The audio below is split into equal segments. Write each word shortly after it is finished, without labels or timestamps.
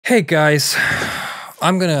Hey guys,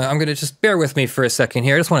 I'm gonna just bear with me for a second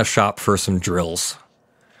here. I just want to shop for some drills.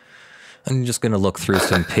 I'm just gonna look through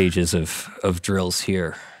some pages of drills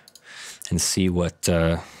here and see what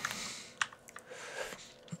these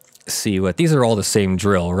are all the same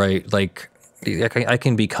drill, right? Like I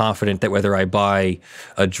can be confident that whether I buy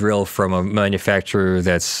a drill from a manufacturer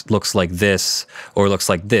that's looks like this or looks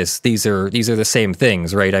like this, these are the same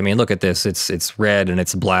things, right? I mean, look at this. It's red and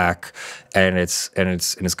it's black and it's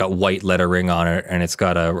got white lettering on it, and it's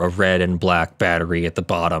got a red and black battery at the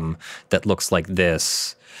bottom that looks like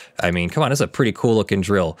this. I mean, come on, it's a pretty cool looking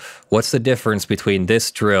drill. What's the difference between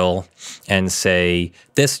this drill and say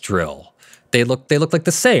this drill? They look like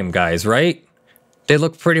the same, guys, right? They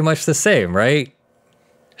look pretty much the same, right?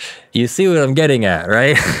 You see what I'm getting at,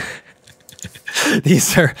 right?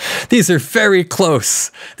 These are very close.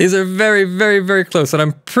 These are very, very, very close. And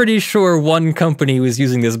I'm pretty sure one company was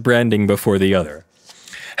using this branding before the other.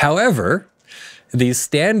 However, the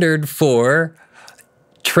standard for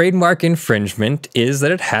trademark infringement is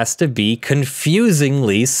that it has to be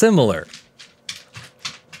confusingly similar.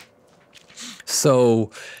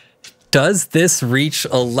 So does this reach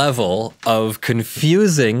a level of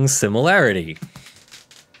confusing similarity?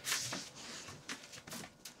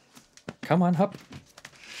 Come on, Hup.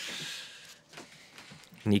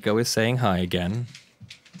 Nico is saying hi again.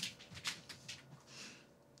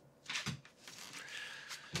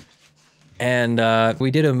 And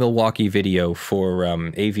we did a Milwaukee video for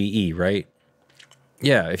AVE, right?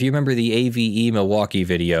 Yeah, if you remember the AVE Milwaukee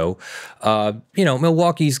video, you know,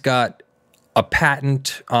 Milwaukee's got a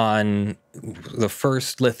patent on the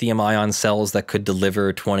first lithium-ion cells that could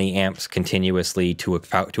deliver 20 amps continuously to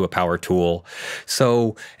a power tool.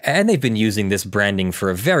 So, and they've been using this branding for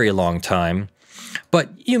a very long time. But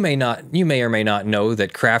you may or may not know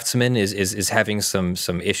that Craftsman is having some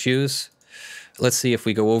issues. Let's see if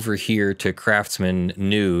we go over here to Craftsman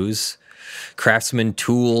news. Craftsman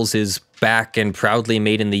Tools is back and proudly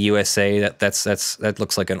made in the USA. That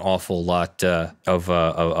looks like an awful lot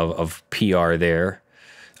of PR there.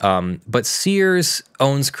 But Sears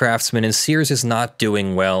owns Craftsman, and Sears is not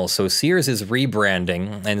doing well. So Sears is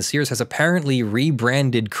rebranding, and Sears has apparently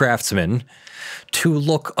rebranded Craftsman to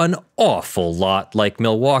look an awful lot like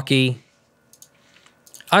Milwaukee.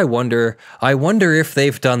 I wonder if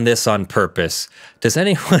they've done this on purpose. Does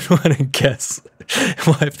anyone want to guess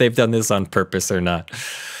if they've done this on purpose or not?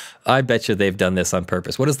 I bet you they've done this on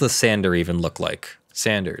purpose. What does the sander even look like?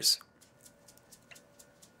 Sanders.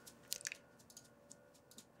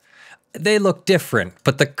 They look different,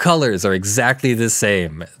 but the colors are exactly the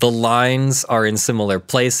same. The lines are in similar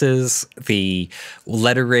places. The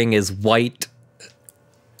lettering is white.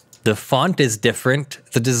 The font is different.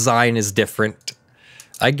 The design is different.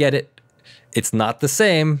 I get it. It's not the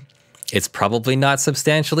same. It's probably not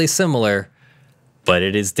substantially similar, but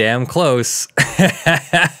it is damn close.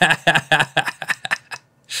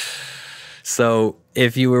 So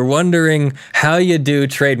if you were wondering how you do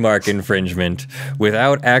trademark infringement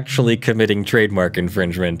without actually committing trademark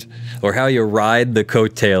infringement, or how you ride the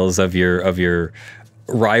coattails of your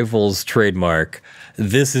rival's trademark,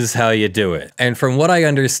 this is how you do it. And from what I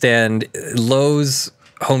understand, Lowe's,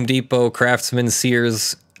 Home Depot, Craftsman,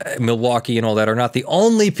 Sears, Milwaukee, and all that are not the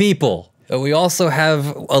only people. We also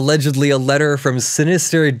have allegedly a letter from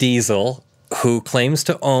Sinister Diesel, who claims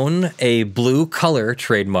to own a blue color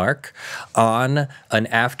trademark on an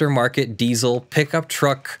aftermarket diesel pickup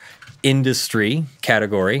truck industry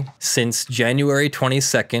category since January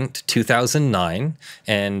 22nd, 2009.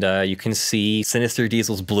 And you can see Sinister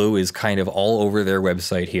Diesel's blue is kind of all over their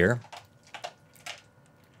website here.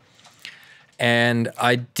 And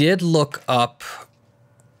I did look up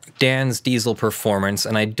Dan's diesel performance,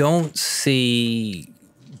 and I don't see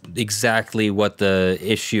exactly what the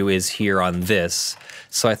issue is here on this.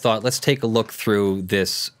 So I thought, let's take a look through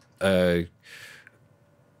this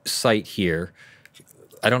site here.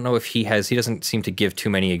 I don't know if he doesn't seem to give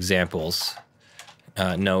too many examples.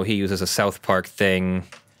 No, he uses a South Park thing.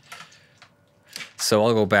 So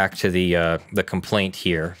I'll go back to the complaint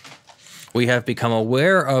here. We have become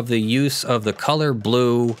aware of the use of the color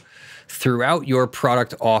blue throughout your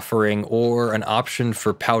product offering or an option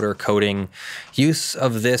for powder coating. Use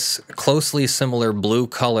of this closely similar blue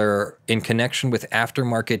color in connection with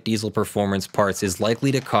aftermarket diesel performance parts is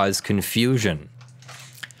likely to cause confusion.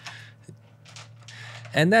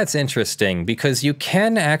 And that's interesting because you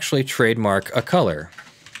can actually trademark a color.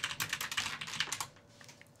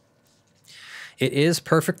 It is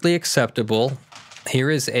perfectly acceptable.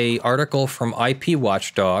 Here is an article from IP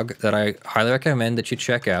Watchdog that I highly recommend that you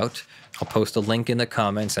check out. I'll post a link in the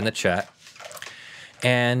comments and the chat.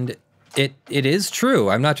 And It is true.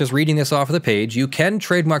 I'm not just reading this off of the page. You can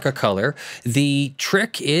trademark a color. The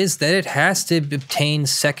trick is that it has to obtain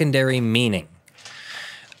secondary meaning.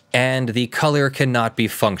 And the color cannot be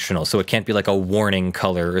functional, so it can't be like a warning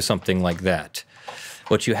color or something like that.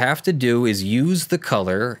 What you have to do is use the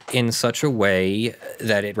color in such a way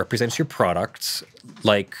that it represents your products,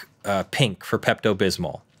 like pink for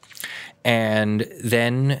Pepto-Bismol. And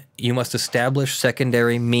then you must establish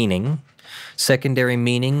secondary meaning. Secondary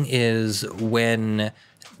meaning is when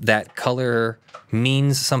that color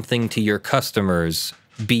means something to your customers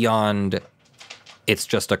beyond it's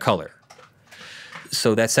just a color.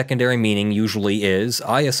 So that secondary meaning usually is,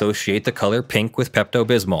 I associate the color pink with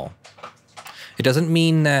Pepto-Bismol. It doesn't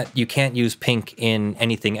mean that you can't use pink in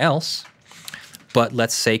anything else, but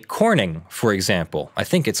let's say Corning, for example, I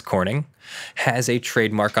think it's Corning, has a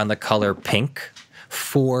trademark on the color pink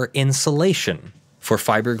for insulation, for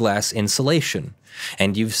fiberglass insulation.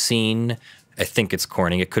 And you've seen, I think it's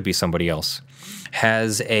Corning, it could be somebody else,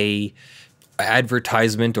 has a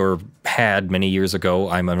advertisement, or had many years ago,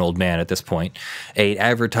 I'm an old man at this point, a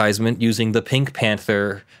advertisement using the Pink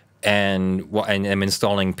Panther and I'm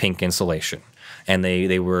installing pink insulation. And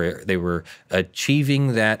they were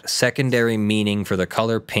achieving that secondary meaning for the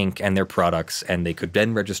color pink and their products, and they could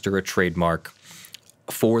then register a trademark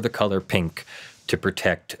for the color pink to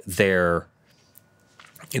protect their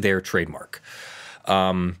trademark.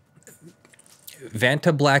 Vanta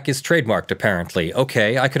Black is trademarked, apparently.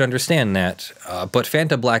 Okay, I could understand that. But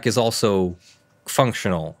Vanta Black is also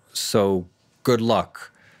functional, so good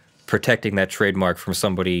luck protecting that trademark from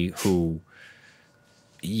somebody who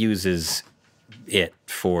uses it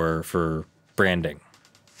for branding.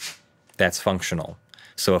 That's functional.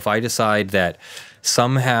 So if I decide that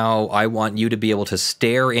somehow I want you to be able to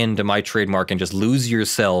stare into my trademark and just lose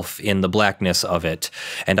yourself in the blackness of it,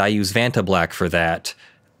 and I use Vanta Black for that,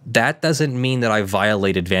 that doesn't mean that I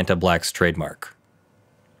violated Vanta Black's trademark,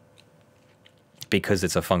 because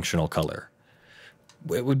it's a functional color.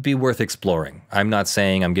 It would be worth exploring. I'm not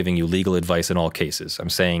saying I'm giving you legal advice in all cases. I'm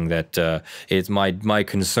saying that it's my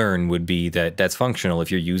concern would be that that's functional if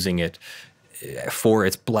you're using it for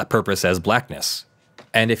its purpose as blackness.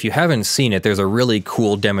 And if you haven't seen it, there's a really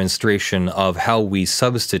cool demonstration of how we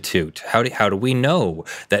substitute. How do we know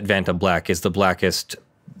that Vanta Black is the blackest,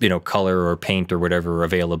 you know, color or paint or whatever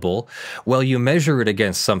available? Well, you measure it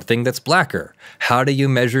against something that's blacker. How do you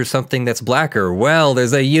measure something that's blacker? Well,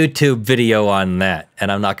 there's a YouTube video on that,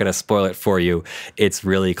 and I'm not going to spoil it for you. It's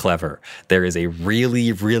really clever. There is a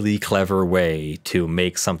really, really clever way to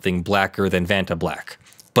make something blacker than Vanta Black.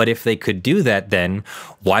 But if they could do that, then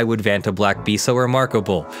why would Vanta Black be so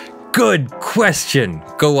remarkable? Good question.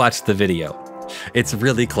 Go watch the video. It's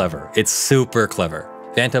really clever. It's super clever.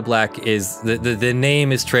 Vanta Black is, the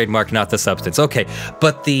name is trademarked, not the substance. Okay,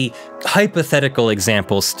 but the hypothetical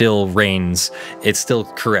example still reigns. It's still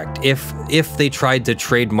correct. If they tried to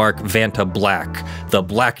trademark Vanta Black, the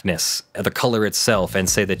blackness, the color itself, and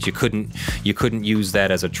say that you couldn't use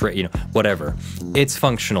that as a whatever, it's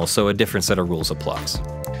functional, so a different set of rules applies.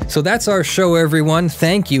 So that's our show, everyone.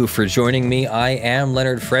 Thank you for joining me. I am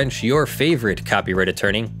Leonard French, your favorite copyright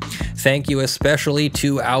attorney. Thank you especially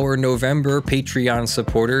to our November Patreon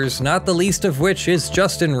supporters, not the least of which is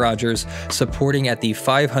Justin Rogers, supporting at the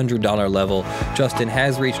 $500 level. Justin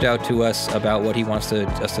has reached out to us about what he wants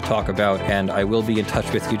us to talk about, and I will be in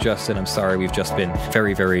touch with you, Justin. I'm sorry, we've just been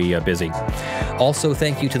very, very busy. Also,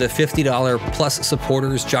 thank you to the $50 plus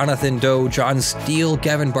supporters, Jonathon Doe, John Steele,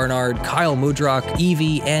 Gavin Barnard, Kyle Mudrak,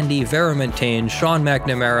 Eevi, Andy, Verement, Tayne, Sean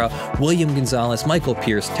McNamara, William Gonzalez, Michael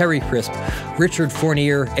Pearce, Terry Crisp, Richard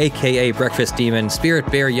Fournier, aka Breakfast Demon, Spirit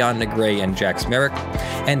Bear, Negrey, and JAXMerrick.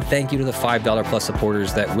 And thank you to the $5 plus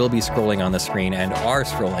supporters that will be scrolling on the screen and are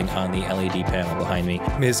scrolling on the LED panel behind me.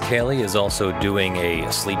 Ms. Kaylee is also doing a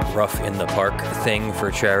Sleep Rough in the Park thing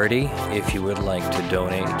for charity. If you would like to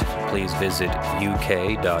donate, please visit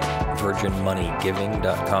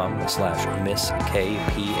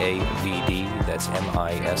uk.virginmoneygiving.com/MissKPAVD. That's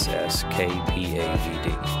MISSKPAVD.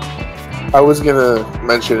 I was gonna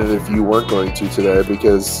mention it if you weren't going to today,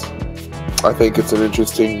 because I think it's an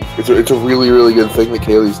interesting, it's a really, really good thing that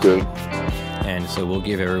Kaylee's doing. And so we'll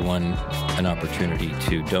give everyone an opportunity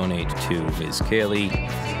to donate to Ms. Kaylee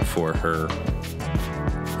for her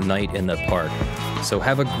night in the park. So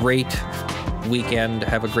have a great weekend,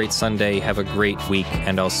 have a great Sunday, have a great week,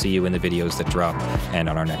 and I'll see you in the videos that drop and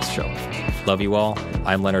on our next show. Love you all.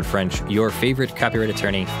 I'm Leonard French, your favorite copyright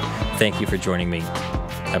attorney. Thank you for joining me.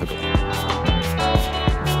 Have a good one.